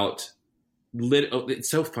about it's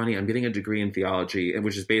so funny. I'm getting a degree in theology,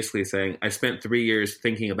 which is basically saying I spent 3 years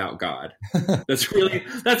thinking about God. That's really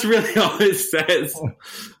all it says.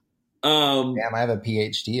 Damn, I have a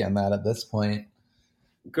PhD on that at this point.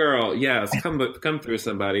 Girl, yes, come through,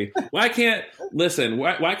 somebody. Why can't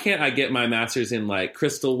I get my master's in, like,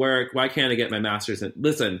 crystal work? Why can't I get my master's in?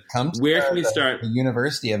 Listen, where can we start? The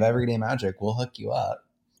University of Everyday Magic. We'll hook you up.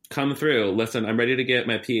 Come through. Listen, I'm ready to get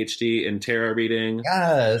my PhD in tarot reading.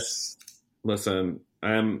 Yes. Listen,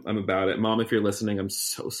 I'm about it. Mom, if you're listening, I'm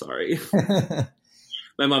so sorry.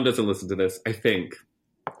 My mom doesn't listen to this, I think.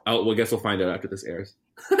 I guess we'll find out after this airs.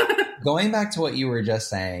 Going back to what you were just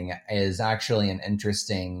saying is actually an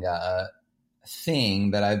interesting thing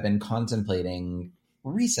that I've been contemplating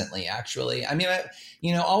recently, actually. I mean,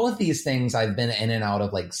 all of these things I've been in and out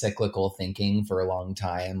of, like, cyclical thinking for a long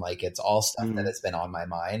time. Like, it's all stuff that has been on my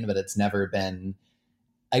mind, but it's never been,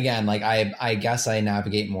 again, like, I guess I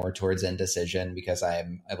navigate more towards indecision because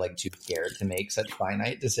I'm like too scared to make such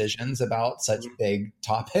finite decisions about such big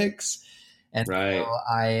topics. And right.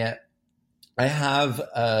 So I have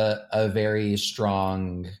a very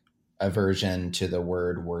strong aversion to the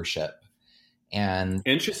word worship. And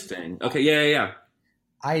interesting. Okay. Yeah.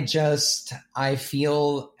 I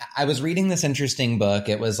feel I was reading this interesting book.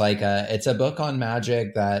 It was like it's a book on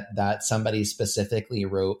magic that somebody specifically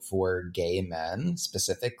wrote for gay men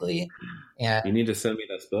specifically. And you need to send me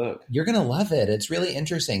this book. You're going to love it. It's really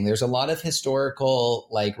interesting. There's a lot of historical,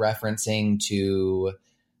 like, referencing to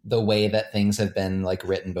the way that things have been, like,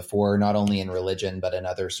 written before, not only in religion, but in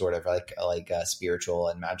other sort of like spiritual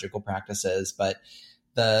and magical practices. But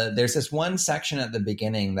there's this one section at the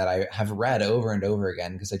beginning that I have read over and over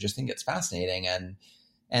again because I just think it's fascinating.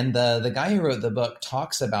 And the guy who wrote the book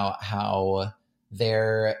talks about how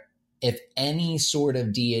if any sort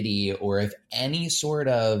of deity or if any sort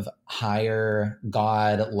of higher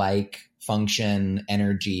God-like function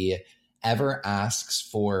energy ever asks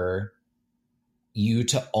for you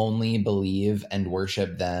to only believe and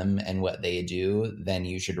worship them and what they do, then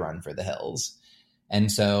you should run for the hills.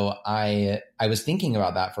 And so I was thinking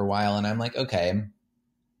about that for a while, and I'm like, okay,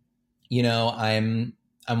 I'm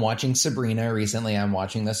watching Sabrina recently. I'm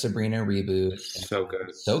watching the Sabrina reboot.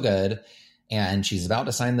 So good. And she's about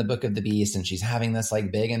to sign the Book of the Beast, and she's having this,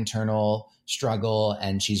 like, big internal struggle,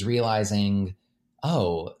 and she's realizing,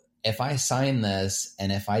 oh, if I sign this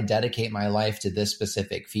and if I dedicate my life to this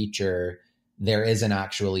specific feature, there isn't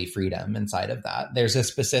actually freedom inside of that. There's a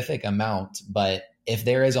specific amount, but if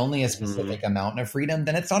there is only a specific amount of freedom,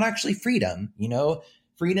 then it's not actually freedom.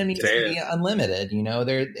 Freedom needs to be unlimited.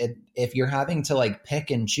 If you're having to, like,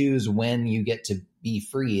 pick and choose when you get to be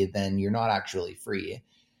free, then you're not actually free.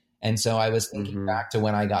 And so I was thinking back to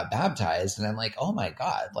when I got baptized, and I'm like, oh my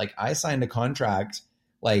God, like, I signed a contract,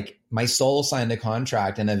 like, my soul signed a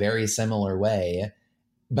contract in a very similar way,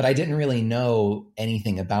 but I didn't really know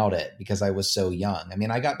anything about it because I was so young. I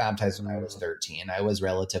mean, I got baptized when I was 13. I was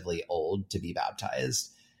relatively old to be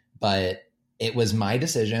baptized, but it was my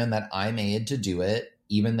decision that I made to do it,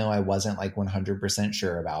 even though I wasn't, like, 100%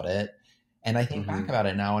 sure about it. And I think back about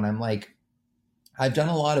it now, and I'm like, I've done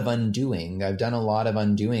a lot of undoing. I've done a lot of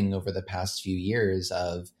undoing over the past few years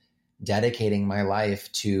of dedicating my life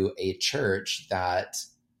to a church that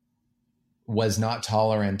was not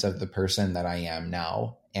tolerant of the person that I am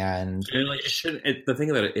now. And like it shouldn't. The thing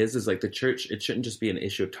about it is like the church. It shouldn't just be an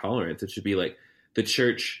issue of tolerance. It should be like the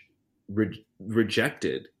church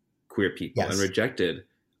rejected queer people and rejected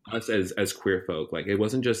us as queer folk. Like it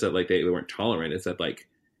wasn't just that like they weren't tolerant. It's that like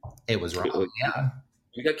it was wrong. Yeah,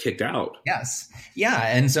 we got kicked out. Yes, yeah.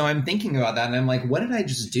 And so I'm thinking about that, and I'm like, what did I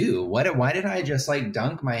just do? Why did I just like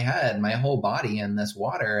dunk my head, my whole body in this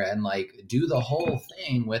water, and like do the whole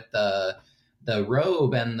thing with the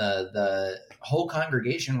robe and the whole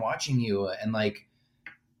congregation watching you? And like,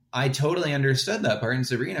 I totally understood that part in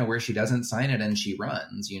Sabrina where she doesn't sign it and she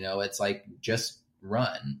runs, you know, it's like, just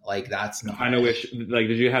run. Like, that's not. I know. Wish, like,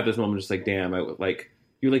 did you have this moment just like, damn,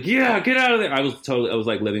 you're like, yeah, get out of there. I was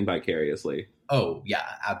like living vicariously. Oh yeah,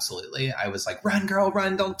 absolutely. I was like, run, girl,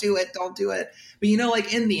 run. Don't do it. Don't do it. But you know,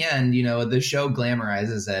 like in the end, you know, the show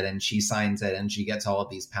glamorizes it and she signs it and she gets all of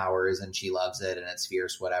these powers and she loves it and it's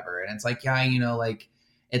fierce, whatever. And it's like, yeah, you know, like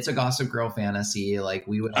it's a Gossip Girl fantasy. Like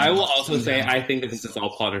we would. I will also say, I think that this is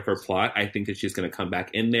all part of her plot. I think that she's going to come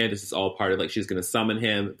back in there. This is all part of like, she's going to summon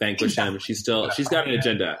him, vanquish him. She's got an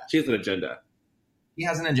agenda. She has an agenda. He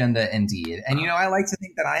has an agenda indeed. And, you know, I like to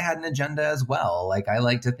think that I had an agenda as well. Like, I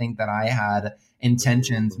like to think that I had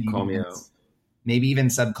intentions, maybe even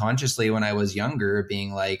subconsciously when I was younger,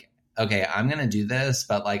 being like, okay, I'm going to do this,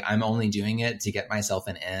 but like, I'm only doing it to get myself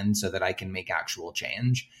an end so that I can make actual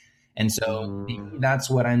change. And so that's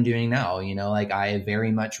what I'm doing now. You know, like I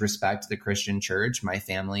very much respect the Christian church. My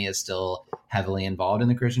family is still heavily involved in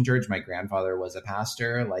the Christian church. My grandfather was a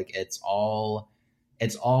pastor. Like it's all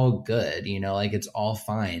good, you know, like it's all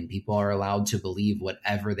fine. People are allowed to believe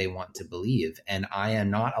whatever they want to believe. And I am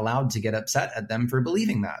not allowed to get upset at them for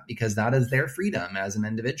believing that because that is their freedom as an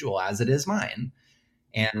individual, as it is mine.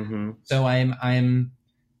 And so I'm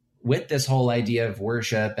with this whole idea of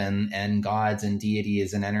worship and gods and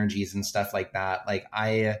deities and energies and stuff like that. Like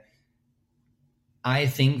I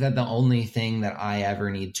think that the only thing that I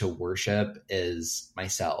ever need to worship is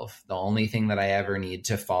myself. The only thing that I ever need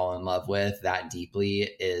to fall in love with that deeply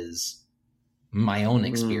is my own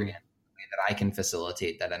experience, the way that I can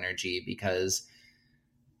facilitate that energy. Because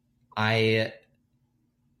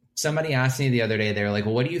somebody asked me the other day, they were like,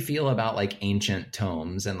 well, what do you feel about like ancient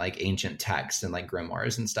tomes and like ancient texts and like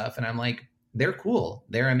grimoires and stuff? And I'm like, they're cool.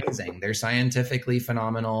 They're amazing. They're scientifically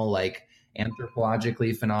phenomenal, like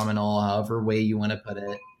anthropologically phenomenal, however way you want to put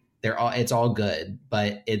it. It's all good,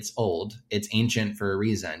 but it's old. It's ancient for a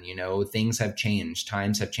reason. You know, things have changed.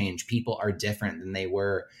 Times have changed. People are different than they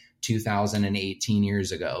were 2018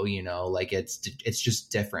 years ago. You know, like it's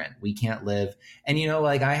just different. We can't live. And, you know,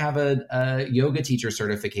 like I have a yoga teacher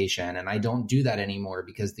certification and I don't do that anymore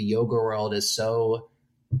because the yoga world is so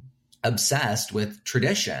obsessed with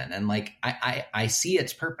tradition. And like, I see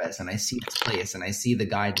its purpose and I see its place and I see the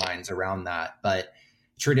guidelines around that. But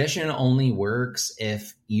tradition only works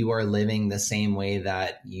if you are living the same way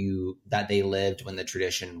that they lived when the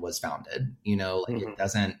tradition was founded. You know, like it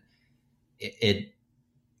doesn't,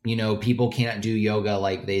 you know, people can't do yoga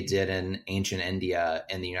like they did in ancient India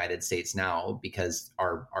and the United States now because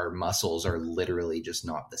our muscles are literally just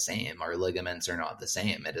not the same. Our ligaments are not the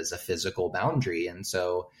same. It is a physical boundary. And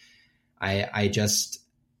so I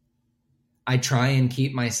try and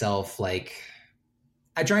keep myself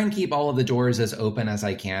I try and keep all of the doors as open as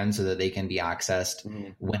I can so that they can be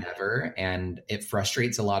accessed whenever. And it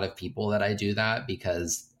frustrates a lot of people that I do that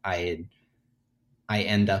because I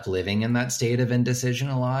end up living in that state of indecision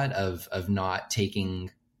a lot of not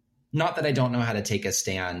taking, not that I don't know how to take a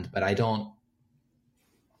stand, but I don't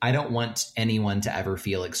want anyone to ever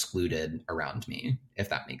feel excluded around me, if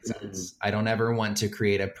that makes sense. I don't ever want to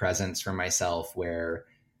create a presence for myself where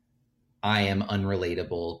I am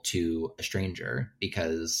unrelatable to a stranger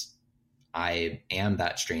because I am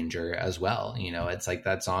that stranger as well. You know, it's like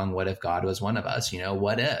that song, What If God Was One of Us? You know,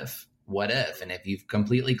 what if? And if you've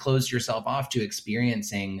completely closed yourself off to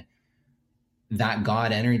experiencing that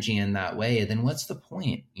God energy in that way, then what's the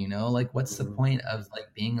point? You know, like what's the point of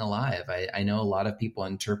like being alive? I know a lot of people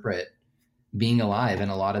interpret being alive in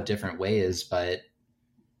a lot of different ways, but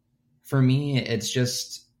for me, it's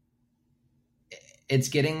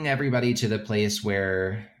getting everybody to the place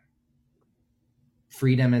where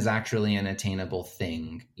freedom is actually an attainable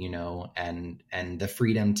thing, you know, and the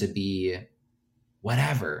freedom to be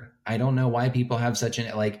whatever. I don't know why people have such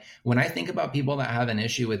like, when I think about people that have an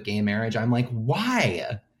issue with gay marriage, I'm like,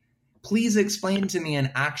 why? Please explain to me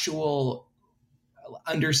an actual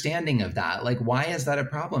understanding of that. Like, why is that a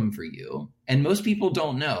problem for you? And most people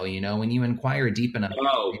don't know, you know, when you inquire deep enough.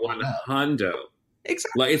 Oh, one hundo.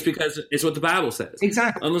 Exactly. Like, it's because it's what the Bible says.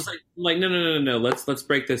 Exactly. Almost like no. Let's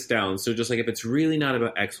break this down. So just like, if it's really not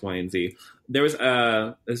about X, Y, and Z, there was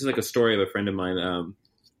this is like a story of a friend of mine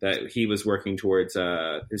that he was working towards.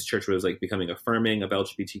 His church was like becoming affirming of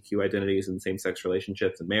LGBTQ identities and same sex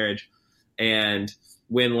relationships and marriage, and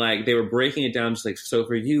when like they were breaking it down, just like, so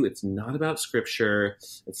for you, it's not about scripture.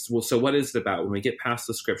 So what is it about? When we get past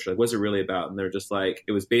the scripture, like, what's it really about? And they're just like,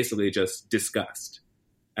 it was basically just disgust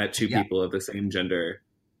at two people of the same gender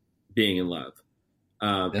being in love,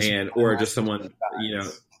 or just someone, you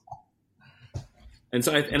know. And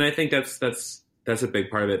so I think that's a big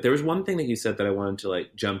part of it. There was one thing that you said that I wanted to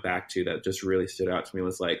like jump back to that just really stood out to me,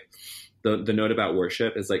 was like the note about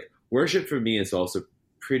worship is like, worship for me is also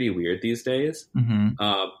pretty weird these days.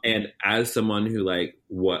 And as someone who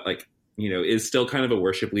is still kind of a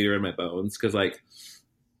worship leader in my bones, because like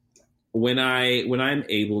when I'm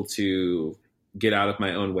able to get out of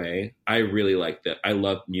my own way, I really like that. I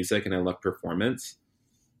love music and I love performance.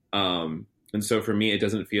 And so for me, it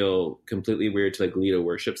doesn't feel completely weird to like lead a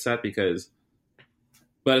worship set,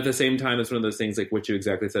 but at the same time, it's one of those things like what you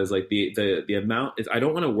exactly said is like the amount is, I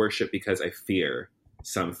don't want to worship because I fear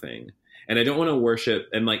something. And I don't want to worship.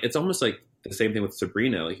 And like, it's almost like the same thing with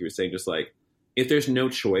Sabrina, like you were saying, just like, if there's no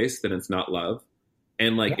choice, then it's not love.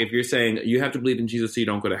 And like, if you're saying you have to believe in Jesus so you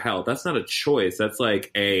don't go to hell, that's not a choice. That's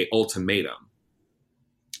like a ultimatum.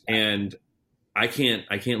 And I can't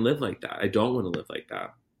live like that. I don't want to live like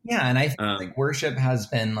that. Yeah. And I think like worship has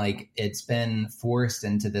been like, it's been forced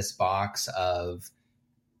into this box of,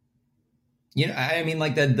 you know, I mean,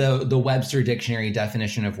 like the Webster Dictionary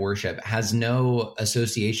definition of worship has no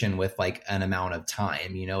association with like an amount of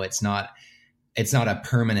time. You know, it's not a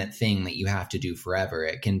permanent thing that you have to do forever.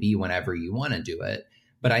 It can be whenever you want to do it.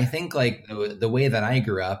 But I think like the way that I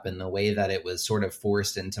grew up and the way that it was sort of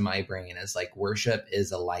forced into my brain is like, worship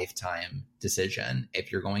is a lifetime decision.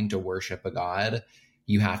 If you're going to worship a God,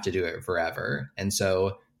 you have to do it forever. And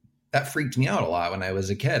so that freaked me out a lot when I was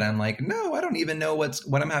a kid. I'm like, no, I don't even know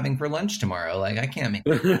what I'm having for lunch tomorrow. Like, I can't make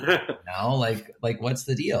it now. Like what's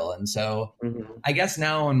the deal? And so I guess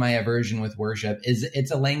now in my aversion with worship is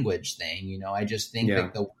it's a language thing. You know, I just think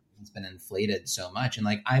like the word has been inflated so much. And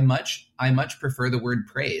like, I much prefer the word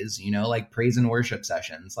praise, you know, like praise and worship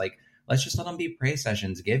sessions. Like, let's just let them be praise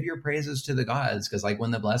sessions. Give your praises to the gods. Cause like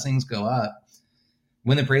when the blessings go up,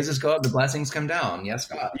 when the praises go up, the blessings come down. Yes,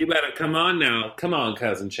 God. You better come on now. Come on,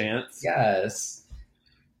 Cousin Chance. Yes.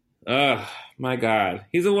 Oh, my God.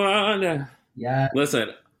 He's a one. Yeah. Listen,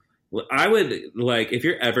 I would, like, if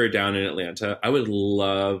you're ever down in Atlanta, I would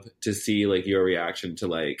love to see, like, your reaction to,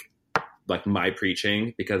 like my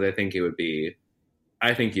preaching, because I think you'd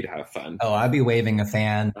have fun. Oh, I'd be waving a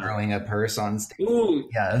fan, throwing a purse on stage. Ooh.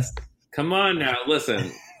 Yes. Come on now.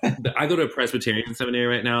 Listen. I go to a Presbyterian seminary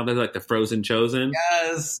right now. They're like the Frozen Chosen.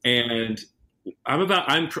 Yes. And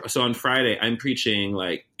so on Friday, I'm preaching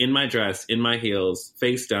like in my dress, in my heels,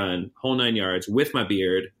 face done, whole 9 yards with my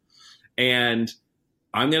beard. And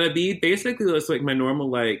I'm going to be basically just like my normal,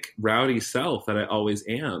 like rowdy self that I always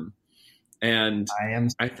am. And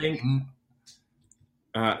I think,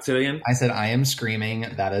 say that again. I said, I am screaming.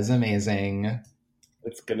 That is amazing.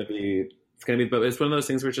 It's going to be, but it's one of those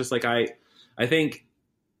things where it's just like, I think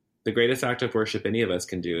the greatest act of worship any of us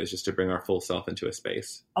can do is just to bring our full self into a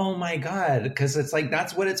space. Oh my God. Because it's like,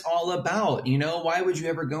 that's what it's all about. You know, why would you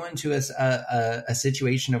ever go into a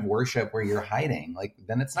situation of worship where you're hiding? Like,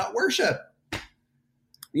 then it's not worship.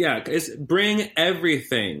 Yeah. It's bring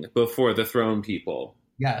everything before the throne, people.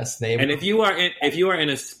 Yes. And if you are in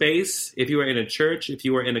a space, if you are in a church, if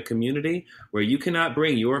you are in a community where you cannot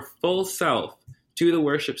bring your full self to the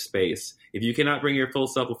worship space, if you cannot bring your full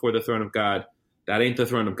self before the throne of God, that ain't the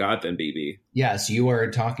throne of God then, BB. Yes, you are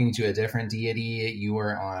talking to a different deity. You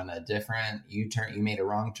were on a different you made a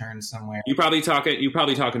wrong turn somewhere. You probably talking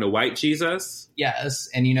to white Jesus. Yes,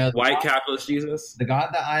 and you know white capitalist Jesus. The God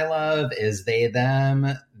that I love is they, them.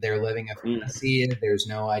 They're living a fantasy. There's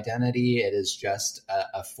no identity. It is just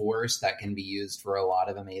a force that can be used for a lot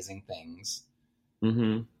of amazing things.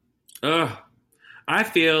 I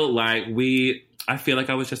feel like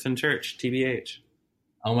I was just in church, TBH.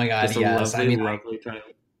 Oh my God, yes. Lovely time.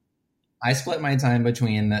 I split my time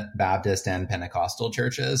between Baptist and Pentecostal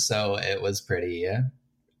churches, so it was pretty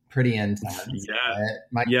intense.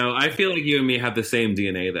 Yeah. I feel like you and me have the same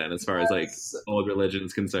DNA then, as far as like old religion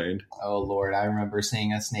is concerned. Oh Lord, I remember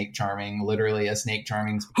seeing a snake charming.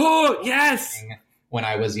 Oh, yes! When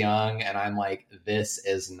I was young, and I'm like, this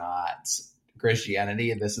is not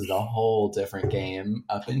Christianity. This is a whole different game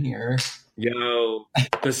up in here. Yo,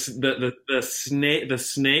 the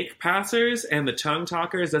snake passers and the tongue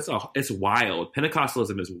talkers, it's wild.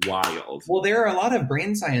 Pentecostalism is wild. Well, there are a lot of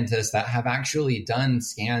brain scientists that have actually done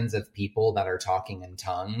scans of people that are talking in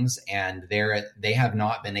tongues, and they have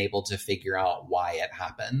not been able to figure out why it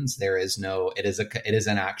happens. It is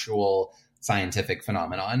an actual scientific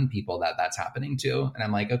phenomenon, people that's happening to. And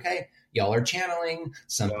I'm like, okay, y'all are channeling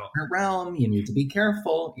some different realm. You need to be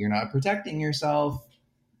careful. You're not protecting yourself.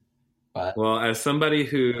 But well, as somebody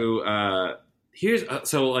who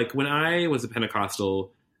so like when I was a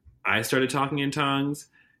Pentecostal, I started talking in tongues,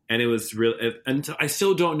 and it was real. And I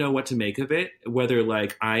still don't know what to make of it. Whether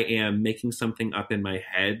like I am making something up in my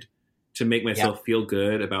head to make myself feel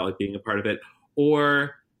good about like being a part of it,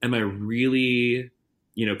 or am I really,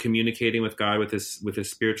 communicating with God with this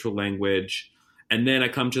spiritual language? And then I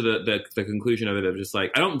come to the conclusion of it of just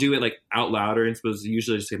like I don't do it like out loud, or it's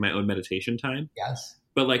usually just like my own meditation time. Yes.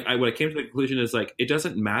 But like what I came to the conclusion is like it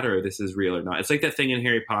doesn't matter if this is real or not. It's like that thing in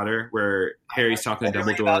Harry Potter where Harry's talking to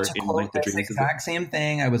Dumbledore in like the dreams. Exact same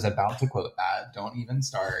thing. I was about to quote that. Don't even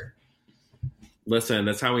start. Listen,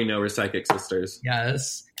 that's how we know we're psychic sisters.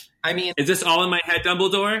 Yes. I mean, is this all in my head,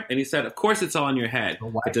 Dumbledore? And he said, "Of course, it's all in your head.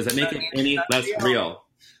 But does it make it any less real?"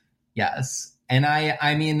 Yes. And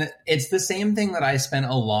I mean, it's the same thing that I spent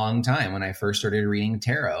a long time when I first started reading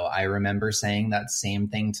tarot. I remember saying that same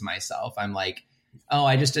thing to myself. I'm like, oh,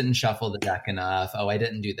 I just didn't shuffle the deck enough. Oh, I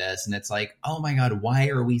didn't do this. And it's like, oh my God,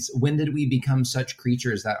 when did we become such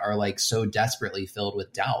creatures that are like so desperately filled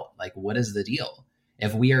with doubt? Like, what is the deal?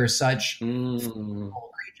 If we are such, even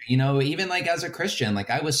like as a Christian, like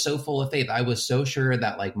I was so full of faith. I was so sure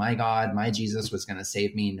that like my God, my Jesus was going to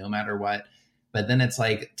save me no matter what. But then it's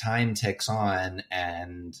like time ticks on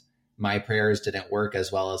and my prayers didn't work as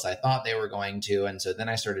well as I thought they were going to. And so then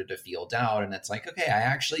I started to feel doubt, and it's like, okay, I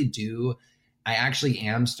actually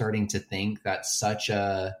am starting to think that such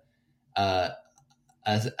a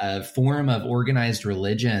form of organized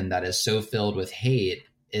religion that is so filled with hate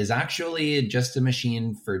is actually just a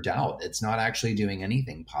machine for doubt. It's not actually doing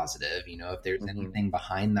anything positive. If there's anything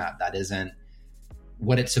behind that isn't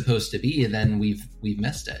what it's supposed to be, then we've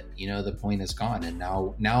missed it. The point is gone. And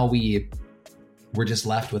now we're just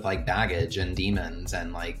left with like baggage and demons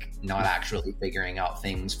and like not actually figuring out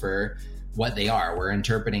things for what they are. We're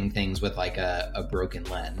interpreting things with like a broken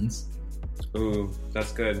lens. Ooh,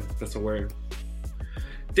 that's good. That's a word.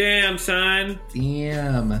 Damn, son.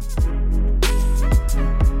 Damn.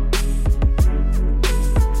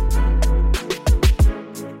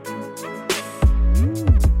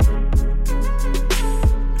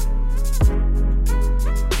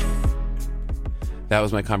 That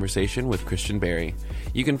was my conversation with Christian Berry.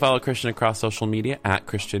 You can follow Christian across social media at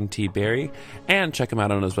Christian T. Berry and check him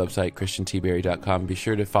out on his website, ChristianTberry.com. Be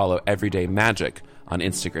sure to follow Everyday Magic on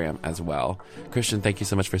Instagram as well. Christian, thank you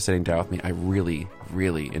so much for sitting down with me. I really,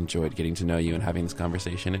 really enjoyed getting to know you and having this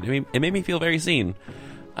conversation. It made me feel very seen.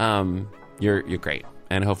 You're great,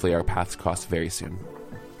 and hopefully our paths cross very soon.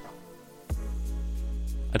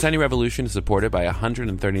 A Tiny Revolution is supported by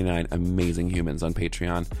 139 amazing humans on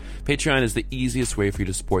Patreon. Patreon is the easiest way for you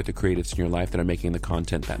to support the creatives in your life that are making the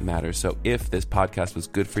content that matters. So if this podcast was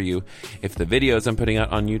good for you, if the videos I'm putting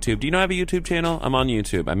out on YouTube, do you know I have a YouTube channel? I'm on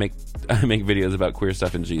YouTube. I make videos about queer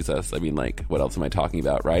stuff and Jesus. I mean, like, what else am I talking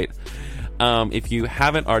about, right? If you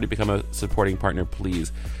haven't already become a supporting partner,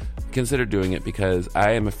 please consider doing it, because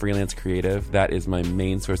I am a freelance creative. That is my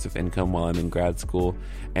main source of income while I'm in grad school,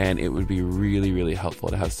 and it would be really, really helpful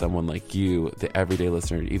to have someone like you, the everyday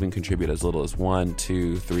listener, even contribute as little as $1,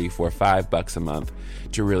 $2, $3, $4, $5 a month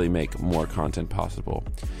to really make more content possible.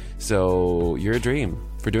 So you're a dream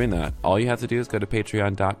for doing that. All you have to do is go to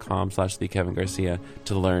patreon.com/thekevingarcia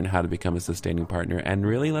to learn how to become a sustaining partner, and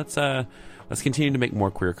really let's continue to make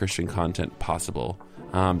more queer Christian content possible.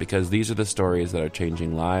 Because these are the stories that are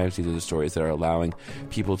changing lives. These are the stories that are allowing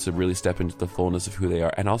people to really step into the fullness of who they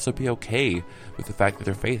are and also be okay with the fact that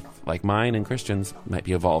their faith, like mine and Christians, might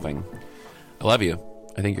be evolving. I love you.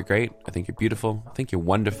 I think you're great. I think you're beautiful. I think you're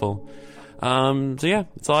wonderful. So yeah,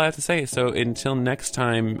 that's all I have to say. So until next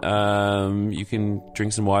time, you can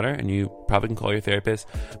drink some water, and you probably can call your therapist,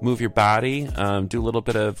 move your body, do a little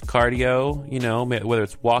bit of cardio, whether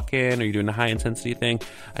it's walking or you're doing a high intensity thing.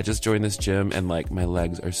 I just joined this gym, and like my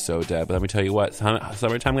legs are so dead. But let me tell you what,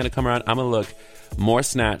 summertime going to come around, I'm going to look more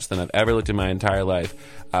snatched than I've ever looked in my entire life,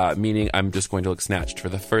 meaning I'm just going to look snatched for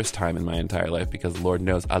the first time in my entire life, because Lord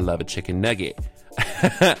knows I love a chicken nugget.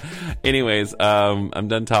 Anyways, I'm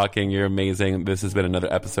done talking. You're amazing. This has been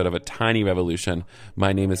another episode of A Tiny Revolution.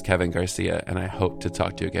 My name is Kevin Garcia, and I hope to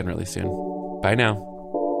talk to you again really soon. Bye now.